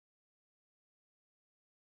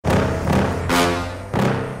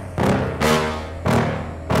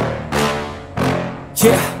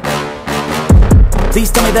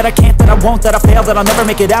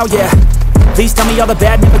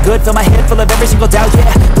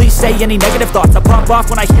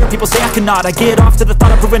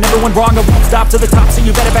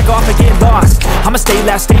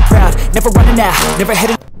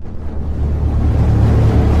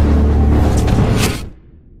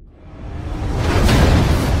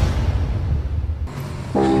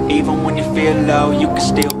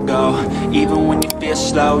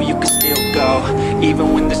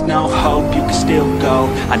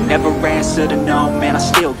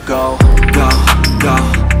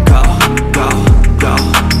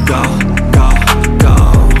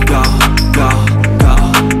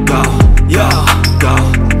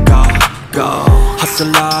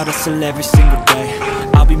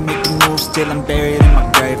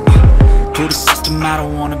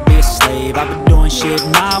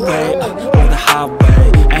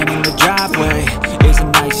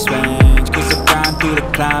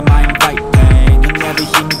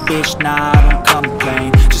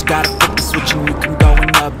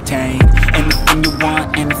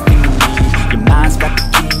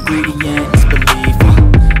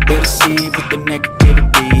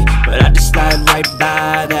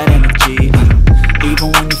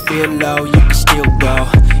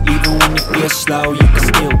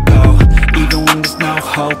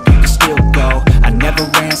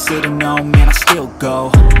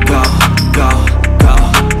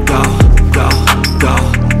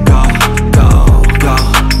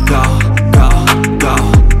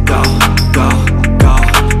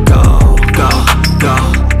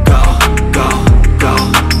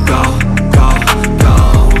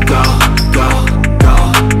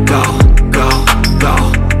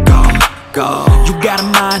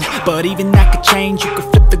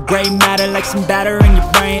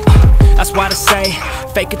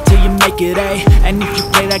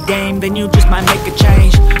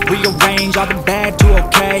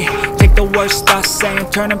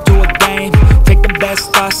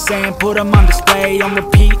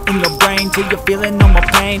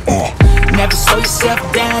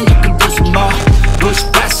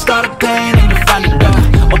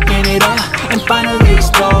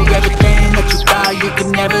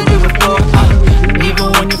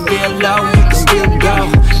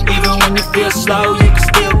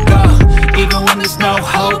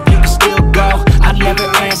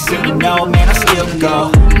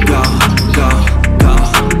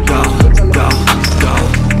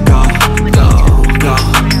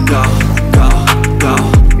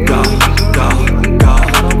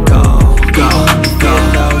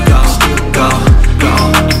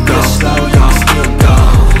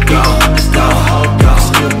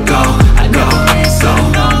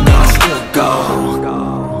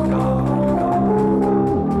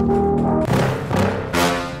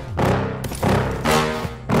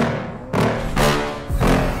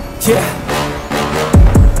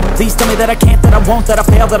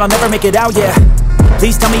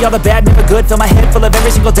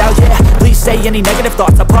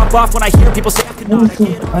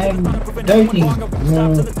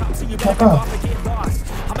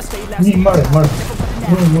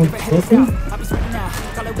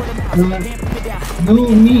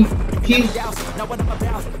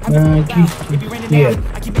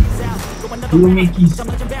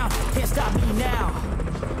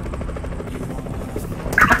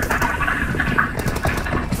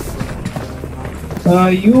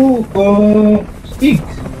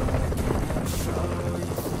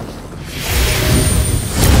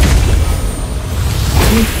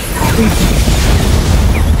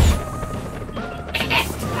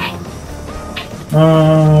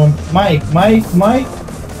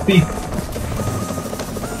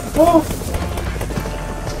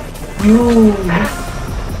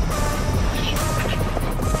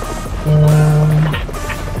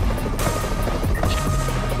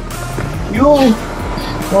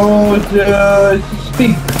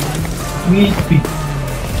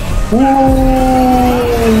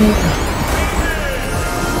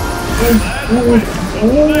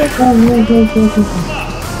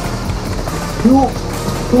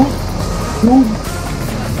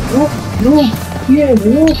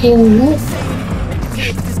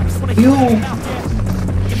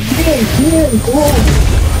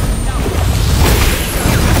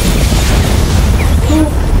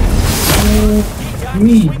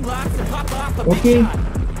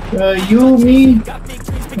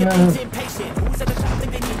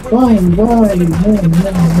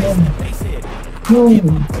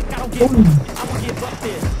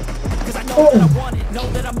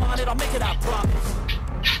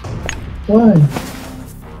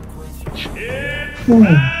You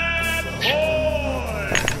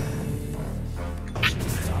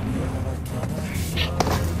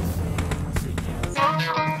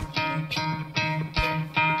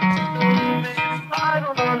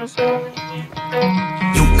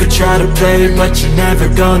could try to play, but you're never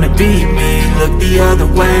gonna beat me. Look the other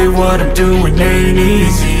way, what I'm doing ain't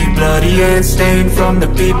easy. Bloody hands stained from the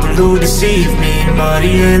people who deceive me. Muddy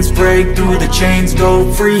hands break through the chains,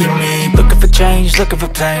 go free me. Looking for change, looking for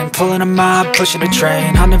pain, pulling a mob, pushing a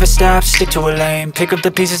train. I'll never stop, stick to a lane, pick up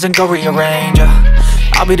the pieces and go rearrange.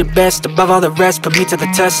 I'll be the best above all the rest, put me to the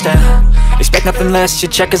test and expect nothing less. You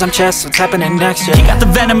check as I'm chess, what's happening next, yeah. He got the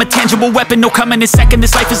venom, a tangible weapon, no coming in second.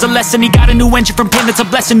 This life is a lesson, he got a new engine from pain, that's a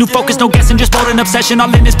blessing. New focus, no guessing, just bold and obsession,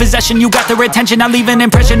 all in his possession. You got their attention, I leave an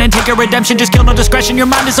impression and take a redemption. Just kill, no discretion, your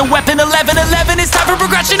mind is a weapon. 11-11, it's time for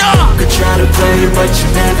progression, You could try to play, but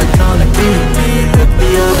you're never gonna beat me. Look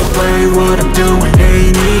the other way, what I'm doing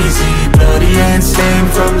ain't easy. Bloody hands stained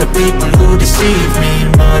from the people who deceive me.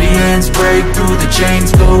 Muddy hands break through the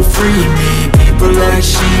chains, go free me. People like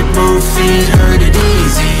sheep move feet, hurt it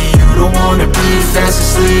easy. You don't wanna be fast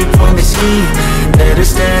asleep when they scheming. Better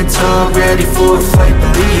stand tall, ready for a fight,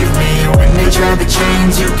 believe me. When they try the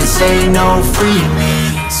chains, you can say no, free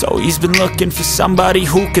me. So he's been looking for somebody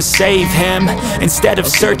who could save him, instead of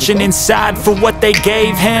searching inside for what they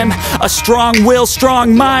gave him. A strong will,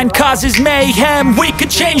 strong mind causes mayhem. We could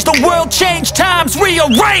change the world, change times,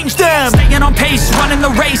 rearrange them. Staying on pace, running the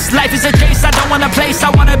race. Life is a chase, I don't want a place, I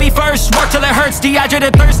wanna be first. Work till it hurts,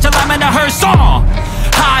 dehydrated thirst till I'm in a hearse.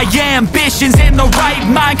 High ambitions in the right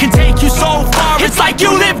mind can take you so far. It's like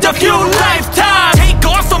you lived a few lifetimes. Take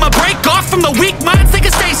off from a break off from the weak minds, they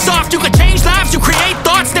can stay soft. You can change lives, you create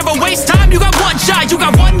thoughts, never waste time. You got one shot, you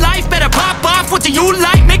got one life, better pop off. What do you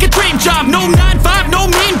like? Make a dream job. No 9-5, no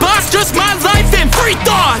mean boss, just my life and free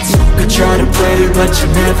thoughts. You could try to play, but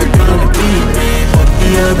you're never gonna beat me. Look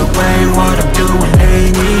the other way, what I'm doing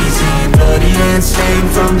ain't easy. Bloody hands stained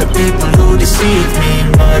from the people who deceive me.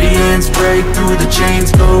 Muddy hands break through the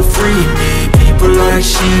chains, go free me. People like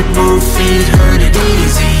sheep move feet, hurt it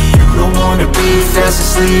easy. You don't wanna be fast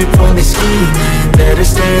asleep when they scheming. Better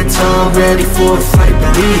stand tall, ready for a fight,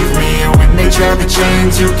 believe me. When they try the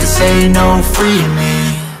chains, you can say no, free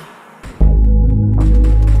me.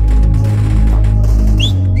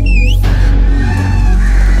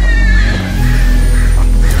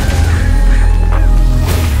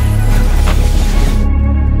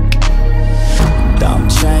 I'm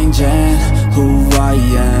changing who I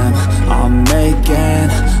am, I'm making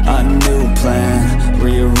a new plan,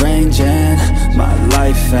 rearranging my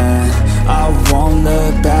life and I won't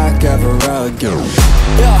look back ever again.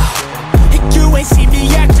 You ain't see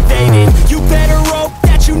me activated, you better hope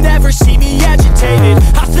that you never see me agitated.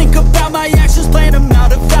 I think about my actions, plan them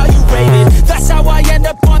out, evaluated. That's how I end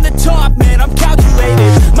up on the top, man, I'm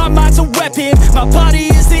calculated. My mind's a weapon, my body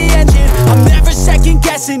is the engine. I'm never second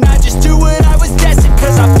guessing, I just do what I was destined.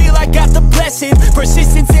 Cause I feel I got the blessing,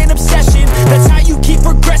 persistence and obsession. That's how you keep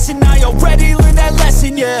progressing, I already learned that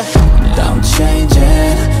lesson, yeah. I'm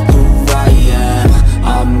changing who I am,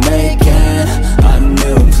 I'm making a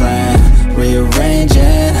new plan,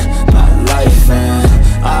 rearranging my life and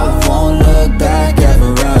I won't look back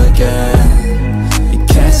ever again. You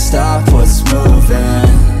can't stop what's moving,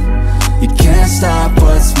 you can't stop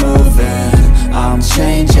what's moving. I'm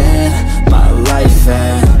changing my life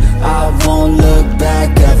and I won't look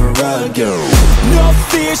back ever again. No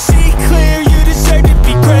fear, see clear, you deserve to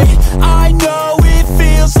be great. I know it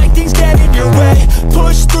feels like things get in your way.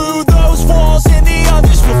 Push through those walls and the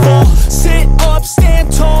others will fall. Sit up,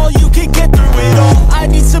 stand tall, you can get through it all. I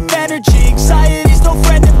need some energy, anxiety's no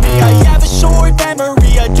friend to me. I have a short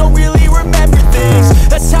memory, I don't really remember things.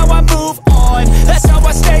 That's how I move on, that's how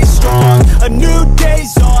I stay strong. A new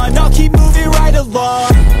day's on, I'll keep moving right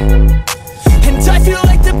along. And I feel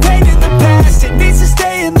like the pain in the past, it needs to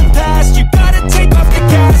stay in the past. You gotta take off the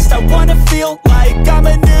cast, I wanna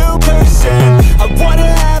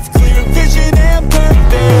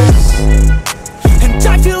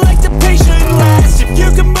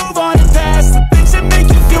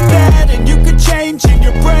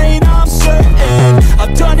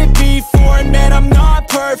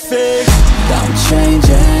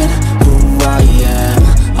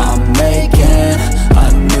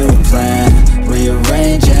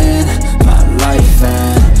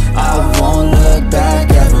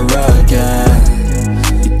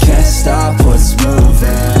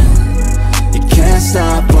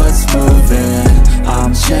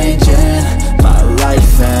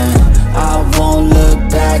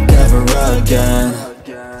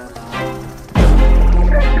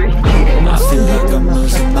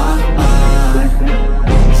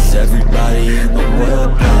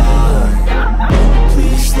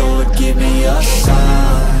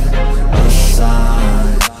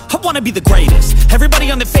wanna be the greatest.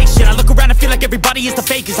 Everybody on the fake shit, I look around and feel like everybody is the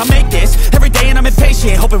fakest. I make this every day and I'm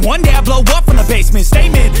impatient, hoping one day I blow up from the basement.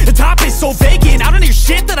 Statement, the top is so vacant, I don't hear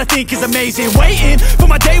shit that I think is amazing. Waiting for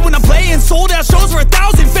my day when I'm playing sold out shows for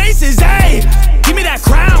 1,000 faces. Hey, give me that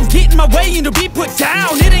crown, get in my way and to be put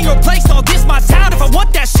down. It ain't your place, all this my town. If I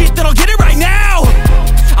want that shit, then I'll get it right now.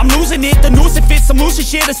 I'm losing it, the noose it fits, I'm losing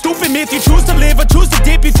shit. A stupid myth, you choose to live or choose to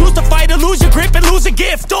dip. You choose to fight or lose your grip and lose a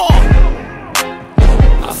gift.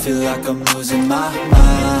 I feel like I'm losing my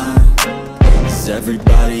mind. Is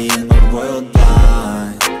everybody in the world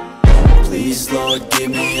blind? Please, Lord, give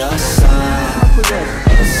me a sign.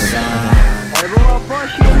 A sign.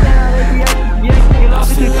 I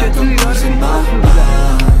feel like I'm losing my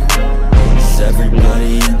mind. Is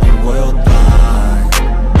everybody in the world blind?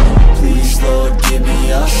 Please, Lord, give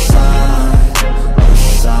me a sign. A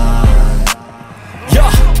sign. Yeah.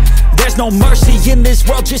 There's no mercy in this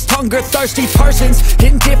world, just hunger-thirsty persons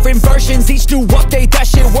in different versions. Each new update, that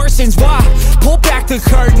shit worsens. Why? Pull back the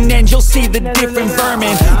curtain and you'll see the different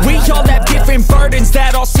vermin. We all have different burdens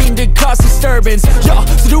that all seem to cause disturbance. Yo,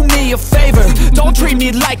 so do me a favor, don't treat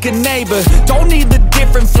me like a neighbor. Don't need the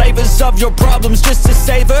different flavors of your problems just to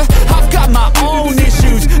savor. I've got my own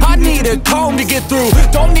issues, I need a comb to get through.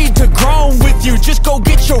 Don't need to groan with you, just go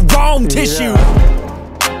get your own tissue.